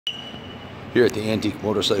Here at the Antique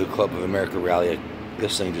Motorcycle Club of America Rally,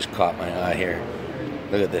 this thing just caught my eye here.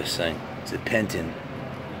 Look at this thing. It's a Penton.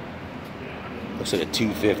 Looks like a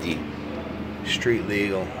 250. Street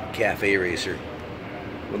legal cafe racer.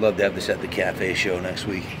 Would love to have this at the cafe show next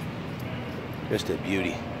week. Just a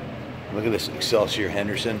beauty. Look at this Excelsior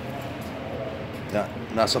Henderson.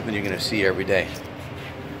 Not something you're going to see every day.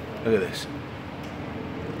 Look at this.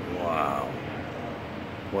 Wow.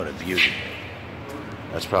 What a beauty.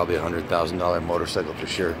 That's probably a $100,000 motorcycle for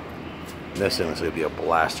sure. This thing is going to be a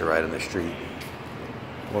blast to ride on the street.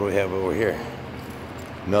 What do we have over here?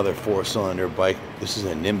 Another 4-cylinder bike. This is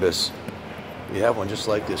a Nimbus. We have one just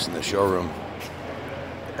like this in the showroom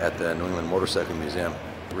at the New England Motorcycle Museum.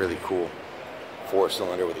 Really cool.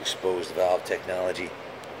 4-cylinder with exposed valve technology.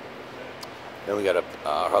 Then we got a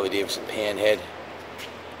Harley Davidson Panhead.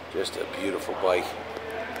 Just a beautiful bike.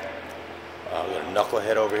 We got a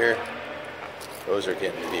knucklehead over here. Those are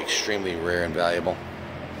getting to be extremely rare and valuable.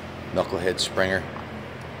 Knucklehead Springer.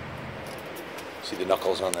 See the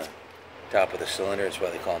knuckles on the top of the cylinder? That's why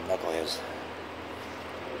they call them knuckleheads.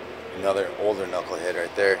 Another older knucklehead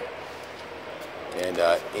right there. And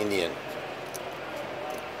Indian.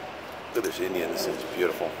 Look at this Indian. This thing's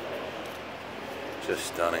beautiful. Just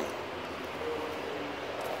stunning.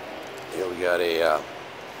 Here we got a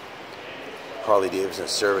Harley Davidson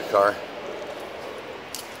Cervic car.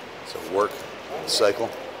 It's a work cycle.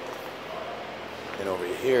 And over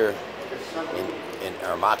here in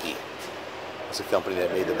Aramaki, it's a company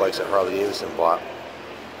that made the bikes that Harley Davidson bought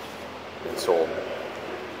and sold.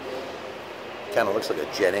 Kind of looks like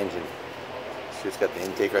a jet engine. See, it's got the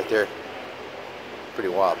intake right there. Pretty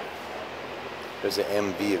wild. There's the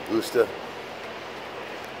MV Augusta.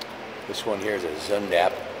 This one here is a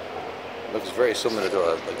Zundap. Looks very similar to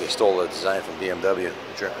like they stole a design from BMW,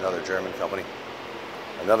 another German company.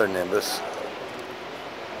 Another Nimbus.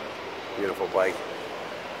 Beautiful bike.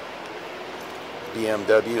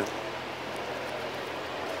 BMW.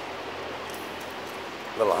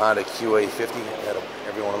 Little Honda QA50. Had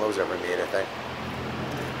every one of those ever made, I think.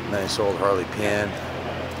 Nice old Harley Pan.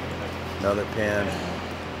 Another Pan.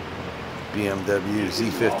 BMW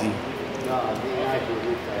Z50.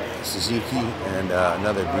 Suzuki and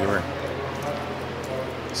another Beamer.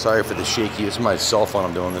 Sorry for the shaky. This is my cell phone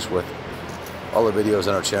I'm doing this with. All the videos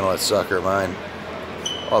on our channel that suck are mine.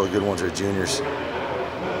 All the good ones are Junior's.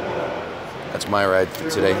 That's my ride for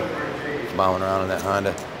today. Bombing around in that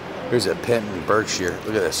Honda. Here's a Penton Berkshire.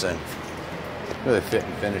 Look at this thing. Look at the fit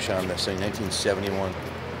and finish on this thing. 1971.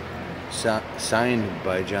 Signed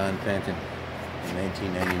by John Penton in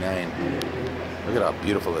 1999. Look at how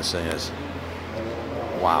beautiful this thing is.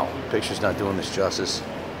 Wow. Picture's not doing this justice.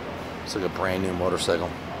 It's like a brand new motorcycle.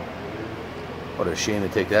 What a shame to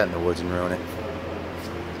take that in the woods and ruin it.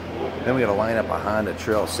 Then we got a lineup of Honda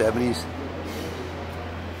Trail 70s.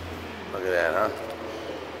 Look at that, huh?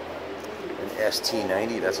 An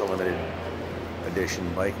ST90, that's a limited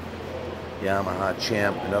edition bike. Yamaha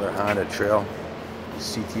Champ, another Honda Trail.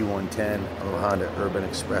 CT110, a little Honda Urban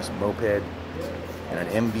Express moped. And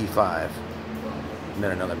an MB5. And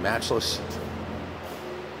then another Matchless.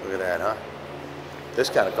 Look at that, huh? This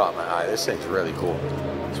kind of caught my eye. This thing's really cool.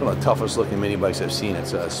 It's one of the toughest looking mini bikes I've seen.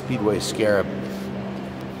 It's a Speedway Scarab.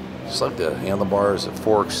 Just like the handlebars, the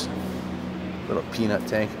forks, little peanut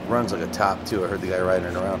tank. Runs like a top too. I heard the guy riding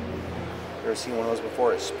it around. Ever seen one of those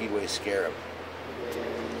before? A Speedway Scarab.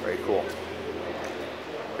 Very cool.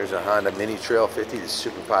 There's a Honda Mini Trail 50 that's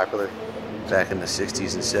super popular back in the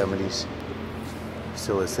 60s and 70s.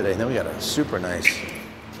 Still is today. And then we got a super nice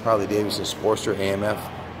Harley Davidson Sportster AMF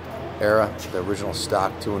era, the original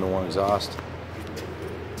stock 2-in-1 exhaust.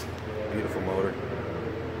 Beautiful motor.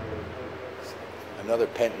 Another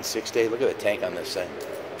Penton 6-day. Look at the tank on this thing.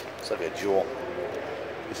 It's like a jewel.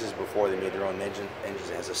 This is before they made their own engine. It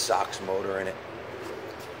has a SOX motor in it.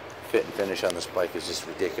 Fit and finish on this bike is just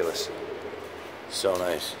ridiculous. So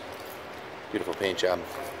nice. Beautiful paint job.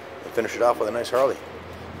 And finish it off with a nice Harley.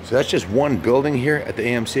 So that's just one building here at the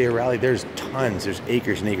MCA rally. There's tons. There's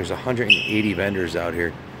acres and acres. 180 vendors out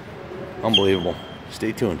here. Unbelievable.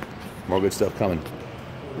 Stay tuned. More good stuff coming.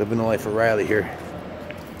 Living the life of Riley here.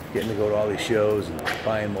 Getting to go to all these shows and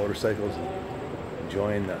buying motorcycles and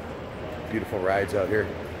enjoying the beautiful rides out here.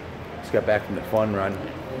 Just got back from the fun run.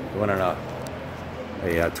 We went on a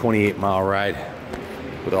 28-mile ride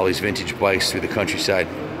with all these vintage bikes through the countryside.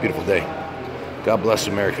 Beautiful day. God bless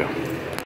America.